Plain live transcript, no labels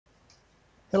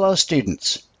Hello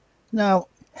students. Now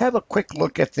have a quick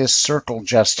look at this circle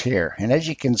just here, and as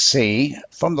you can see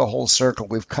from the whole circle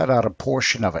we've cut out a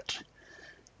portion of it.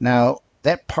 Now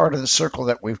that part of the circle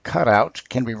that we've cut out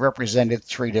can be represented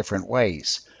three different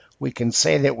ways. We can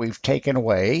say that we've taken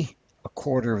away a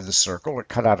quarter of the circle or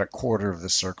cut out a quarter of the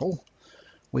circle.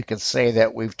 We could say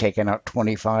that we've taken out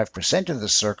 25% of the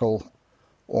circle,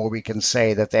 or we can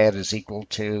say that that is equal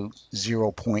to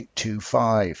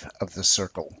 0.25 of the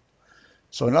circle.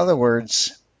 So in other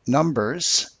words,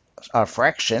 numbers,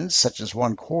 fractions such as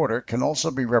 1/4 can also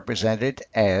be represented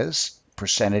as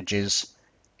percentages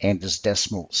and as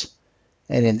decimals.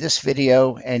 And in this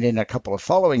video and in a couple of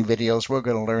following videos, we're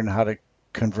going to learn how to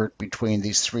convert between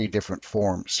these three different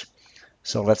forms.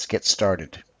 So let's get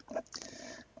started.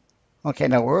 Okay,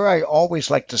 now where I always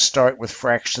like to start with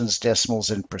fractions,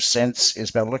 decimals, and percents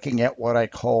is by looking at what I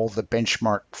call the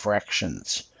benchmark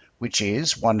fractions, which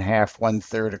is 1/2,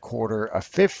 1/3, 1/4,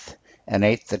 1/5,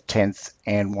 1/8, 1/10,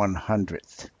 and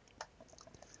 1/100th.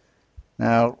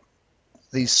 Now,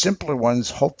 these simpler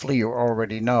ones, hopefully you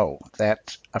already know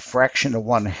that a fraction of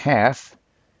 1/2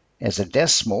 as a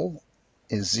decimal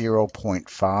is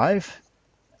 0.5,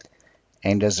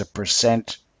 and as a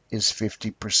percent is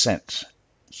 50%.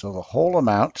 So the whole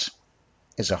amount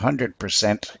is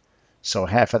 100%, so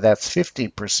half of that's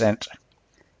 50%.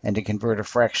 And to convert a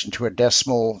fraction to a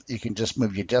decimal, you can just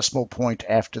move your decimal point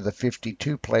after the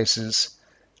 52 places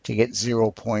to get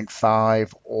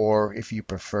 0.5, or if you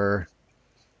prefer,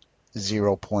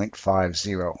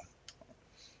 0.50.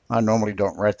 I normally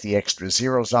don't write the extra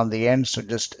zeros on the end, so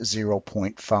just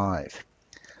 0.5.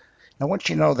 Now, once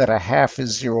you know that a half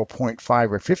is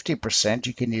 0.5 or 50%,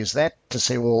 you can use that to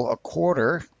say, well, a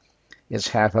quarter is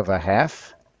half of a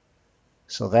half,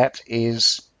 so that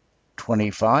is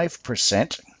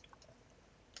 25%.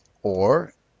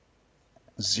 Or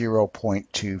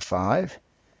 0.25,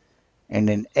 and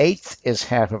an eighth is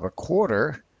half of a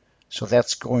quarter, so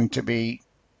that's going to be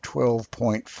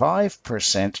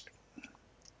 12.5%,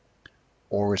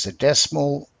 or as a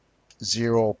decimal,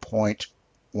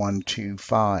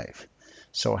 0.125.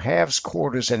 So halves,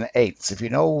 quarters, and eighths. If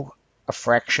you know a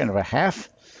fraction of a half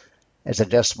as a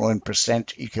decimal in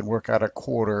percent, you can work out a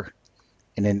quarter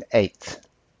in an eighth.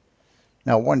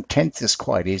 Now 1/10 is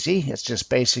quite easy. It's just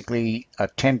basically a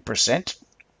 10%,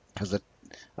 because a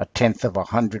tenth of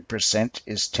 100%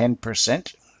 is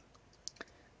 10%.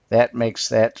 That makes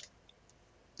that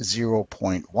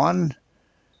 0.1.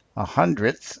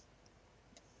 100th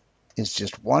is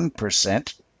just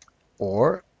 1%,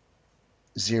 or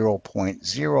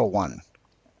 0.01.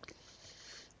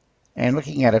 And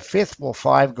looking at a fifth, well,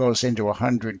 5 goes into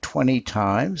 120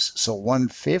 times, so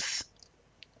 1/5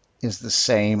 is the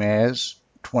same as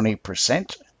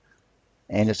 20%,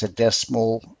 and as a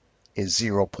decimal is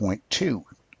 0.2.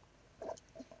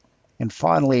 And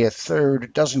finally, a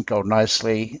third doesn't go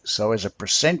nicely, so as a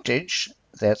percentage,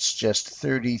 that's just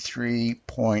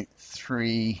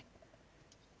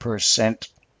 33.3%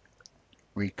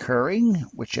 recurring,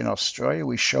 which in Australia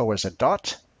we show as a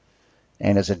dot,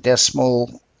 and as a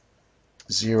decimal,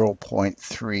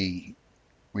 0.3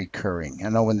 recurring. I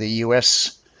know in the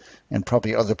US and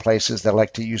probably other places they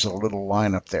like to use a little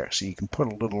line up there, so you can put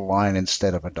a little line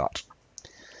instead of a dot.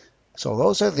 So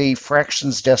those are the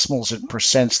fractions, decimals, and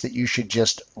percents that you should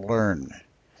just learn.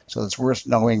 So it's worth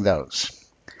knowing those.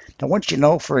 Now once you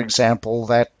know, for example,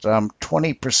 that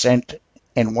 20%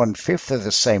 and 1/5 are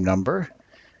the same number,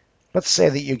 let's say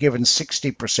that you're given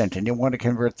 60% and you want to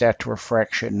convert that to a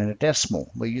fraction and a decimal.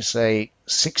 Well, you say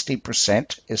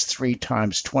 60% is 3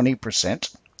 times 20%.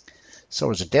 So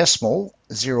as a decimal,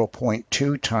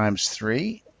 0.2 times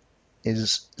 3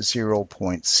 is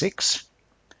 0.6,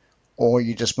 or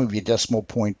you just move your decimal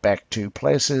point back 2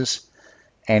 places.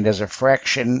 And as a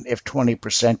fraction, if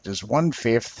 20% is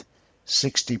 1/5,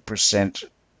 60%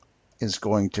 is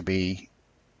going to be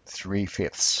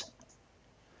 3/5.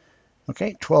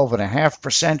 Okay,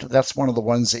 12.5%, that's one of the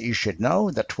ones that you should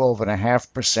know, that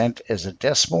 12.5% as a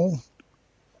decimal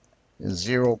is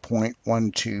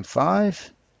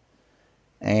 0.125.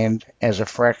 And as a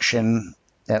fraction,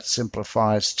 that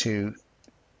simplifies to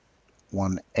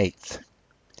 1/8.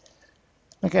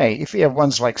 Okay, if you have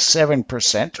ones like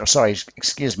 7%, or sorry,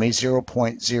 excuse me,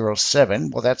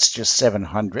 0.07, well, that's just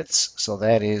 7/100ths, so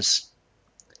that is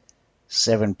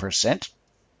 7%.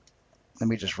 Let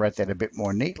me just write that a bit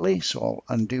more neatly, so I'll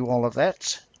undo all of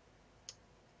that.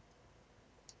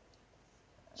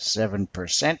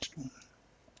 7%.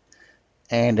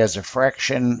 And as a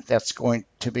fraction, that's going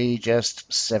to be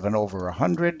just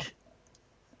 7/100.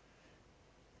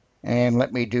 And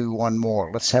let me do one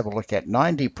more. Let's have a look at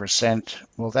 90%.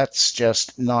 Well, that's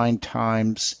just 9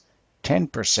 times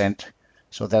 10%.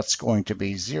 So that's going to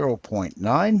be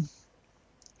 0.9,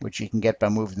 which you can get by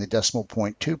moving the decimal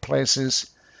point 2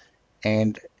 places.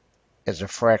 And as a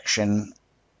fraction,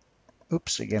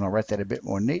 oops, again, I'll write that a bit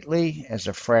more neatly, as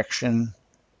a fraction,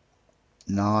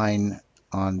 9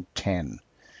 on 10.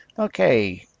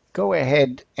 Okay, go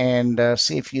ahead and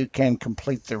see if you can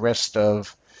complete the rest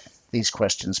of these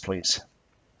questions, please.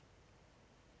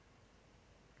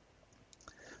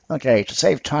 Okay, to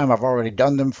save time, I've already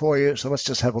done them for you, so let's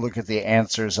just have a look at the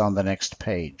answers on the next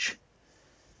page.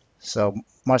 So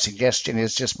my suggestion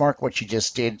is just mark what you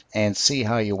just did and see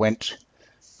how you went.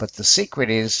 But the secret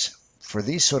is, for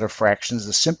these sort of fractions,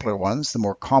 the simpler ones, the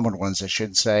more common ones, I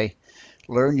should say,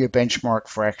 learn your benchmark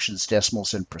fractions,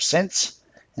 decimals, and percents,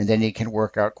 and then you can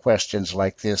work out questions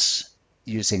like this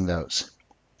using those.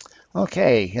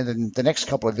 Okay, and then the next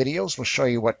couple of videos will show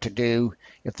you what to do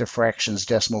if the fractions,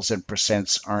 decimals, and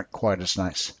percents aren't quite as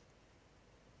nice.